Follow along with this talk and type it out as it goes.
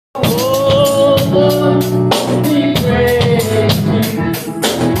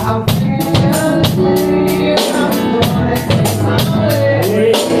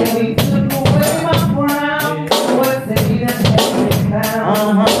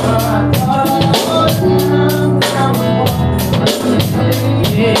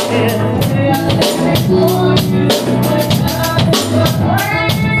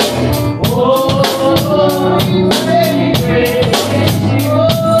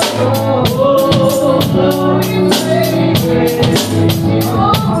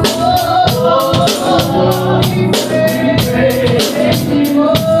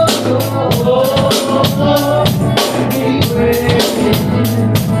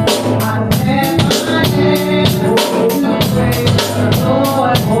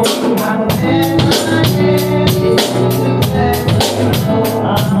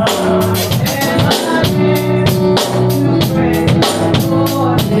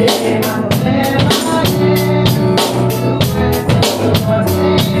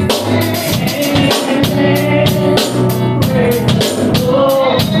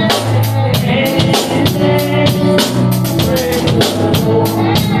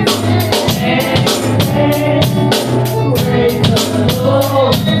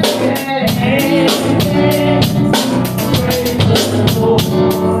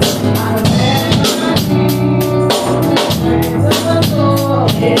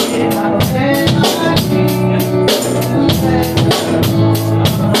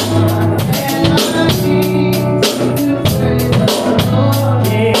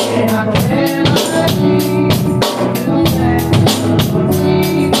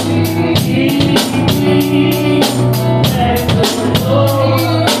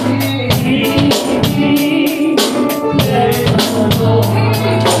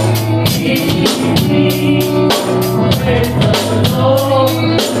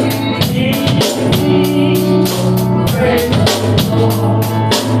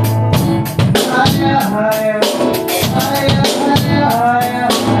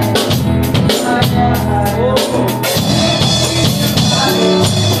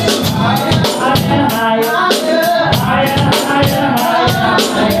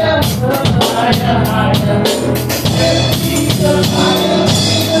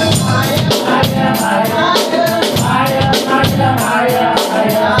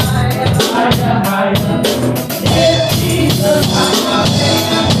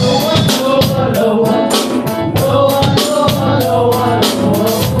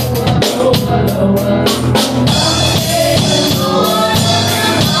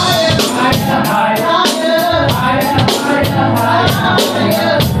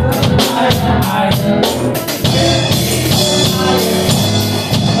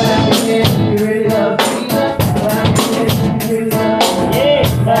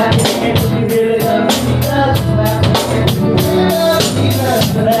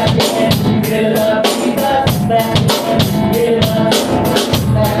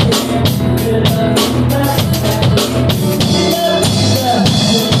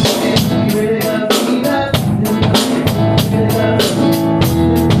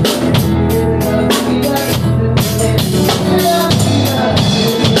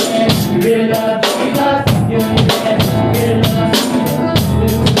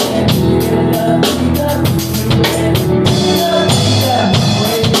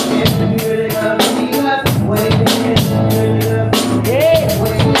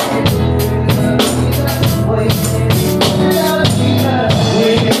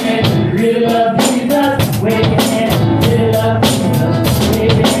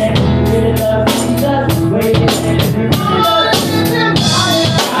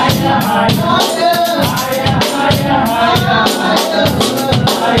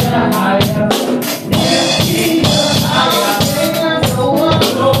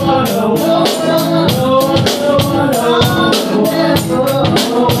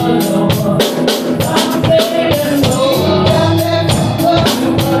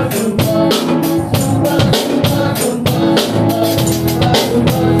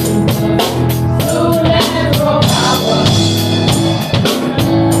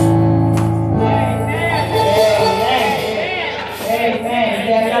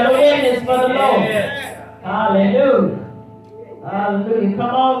Hallelujah.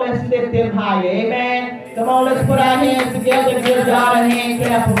 Come on, let's lift him higher. Amen. Come on, let's put our hands together and give God a hand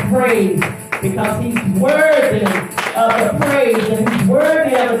clap of praise. Because he's worthy of the praise, and he's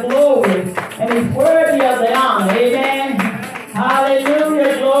worthy of the glory, and he's worthy of the honor. Amen.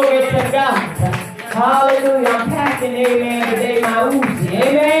 Hallelujah. Glory to God. Hallelujah. I'm packing, amen, today my Uzi.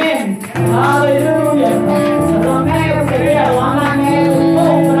 Amen. Hallelujah. I'm mad with the devil. I'm not mad with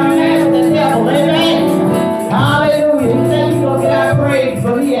folks, but I'm mad with the devil. Amen. Hallelujah. He said he's going to get our praise,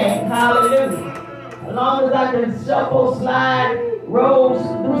 but he ain't. Hallelujah. As long as I can shuffle, slide, roll,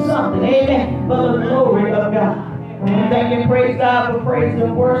 do something. Amen. For the glory of God. We thank and praise God for praise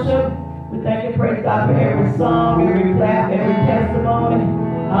and worship. We thank and praise God for every song, every clap, every testimony.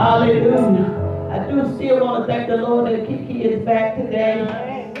 Hallelujah. I do still want to thank the Lord that Kiki is back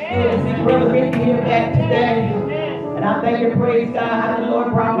today. Good to see Brother Ricky here back today. And I thank and praise God how the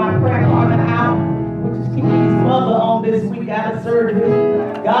Lord brought my prayer partner out, which is Kiki's mother on this week out of surgery.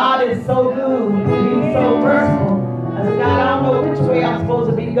 God is so good. He's so merciful. I said, God, I don't know which way I'm supposed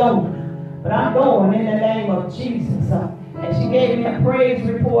to be going, but I'm going in the name of Jesus. And she gave me a praise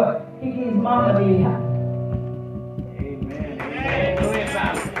report. Kiki's mama did. Amen. Go ahead,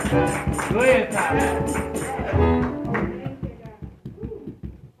 Pop. Go ahead, Pop.